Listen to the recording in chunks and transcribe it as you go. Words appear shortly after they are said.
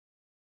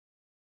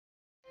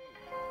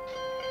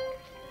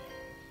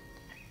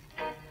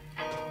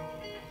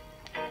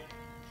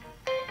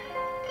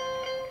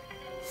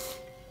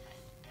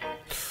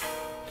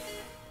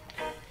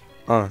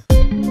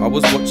I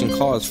was watching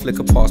cars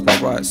flicker past my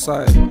right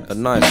side. A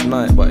nice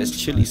night, but it's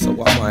chilly, so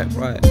I might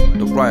write.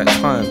 The right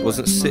time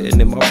wasn't sitting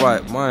in my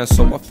right mind,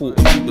 so I thought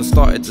people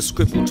started to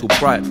scribble till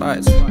bright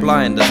lights.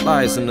 Blind the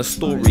lies and the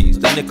stories,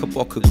 the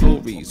Knickerbocker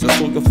glories. I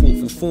saw your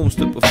thoughtful form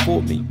stood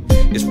before me.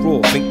 It's raw,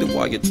 think that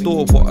I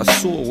adore what I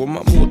saw. Or am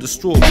I more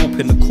distraught,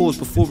 warping the cause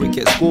before it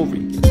gets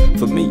gory?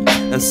 For me,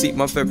 and seek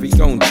my very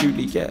own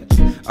Juliet.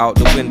 Out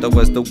the window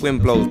as the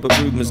wind blows, but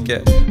rumours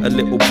get a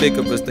little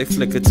bigger as they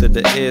flicker to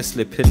the ear,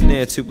 slipping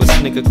near to a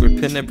snigger,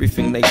 gripping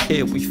everything they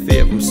hear. We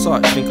fear from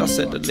sight. Think I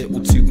said a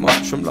little too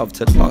much. From love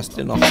to lust,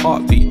 in a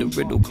heartbeat the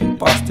riddle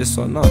combust. It's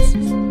on us.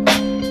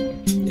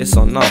 It's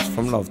on us.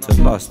 From love to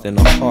lust, in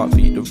a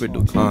heartbeat the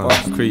riddle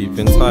combust.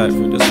 Creeping tight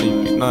through the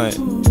sleepy night.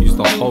 Used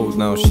to hold,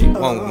 now she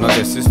won't. I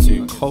guess it's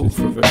too cold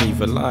for an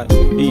evil light.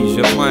 Ease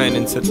your mind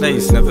into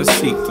lace, never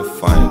seek to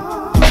find.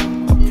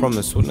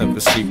 Promise we'll never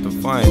sleep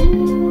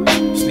divine.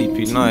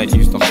 Sleepy night,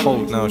 used to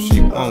hold, now she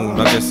won't.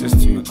 I guess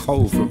it's too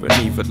cold for an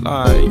evil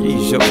lie.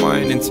 Ease your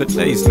mind into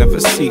days, never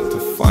seek to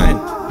find.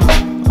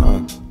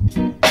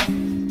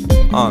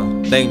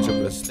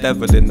 Dangerous,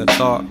 devil in the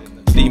dark.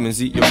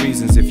 Demons eat your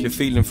reasons if you're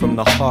feeling from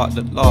the heart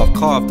that laugh.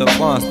 Carved the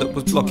mask that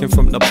was blocking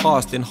from the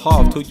past in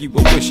half, till you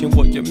were wishing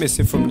what you're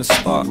missing from the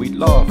start. We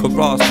laugh,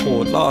 harass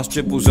poor, last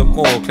dribbles and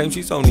more. Claim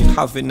she's only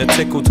having a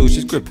tickle till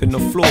she's gripping the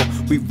floor.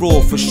 We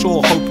roar for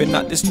sure, hoping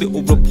that this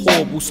little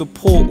rapport will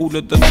support all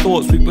of the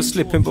thoughts we were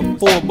slipping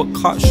before, but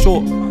cut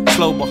short,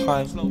 slow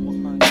behind.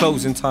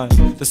 Closing time,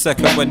 the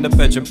second when the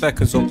bedroom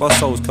beckons of our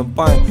souls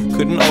combined.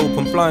 Couldn't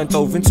open blind,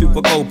 dove into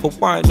a gulp of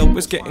wine. No,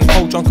 it's getting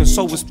cold, drunk and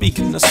so we're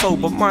speaking a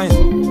sober mind.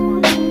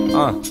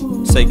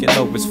 Saying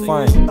no, it's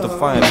fine.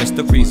 Define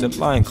mysteries of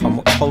line. Come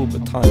October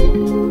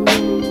time.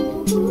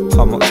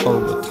 Come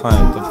October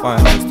time.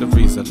 Define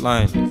mysteries of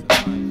line.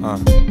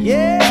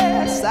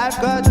 Yes, I've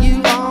got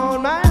you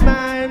on my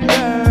mind,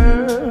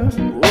 girl.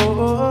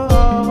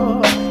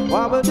 Whoa,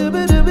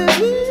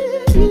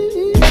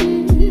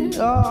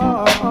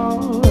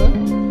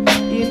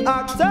 in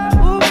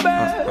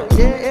October,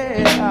 yeah,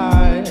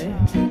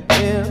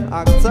 in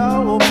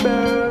October.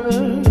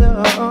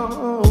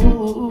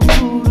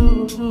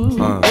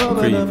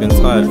 Creeping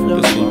tired through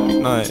the sleepy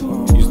night.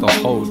 Used to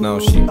hold, now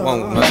she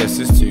won't. I guess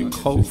it's too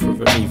cold for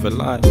an evil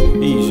lie.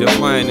 Ease your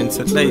mind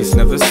into lace,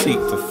 never seek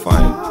to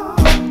find.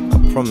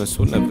 I promise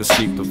we'll never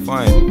sleep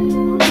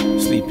divine.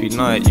 Sleepy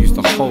night, used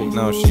to hold,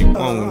 now she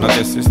won't. I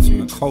guess it's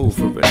too cold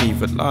for an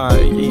evil lie.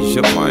 Ease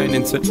your mind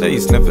into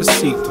lace, never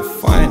seek to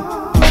find.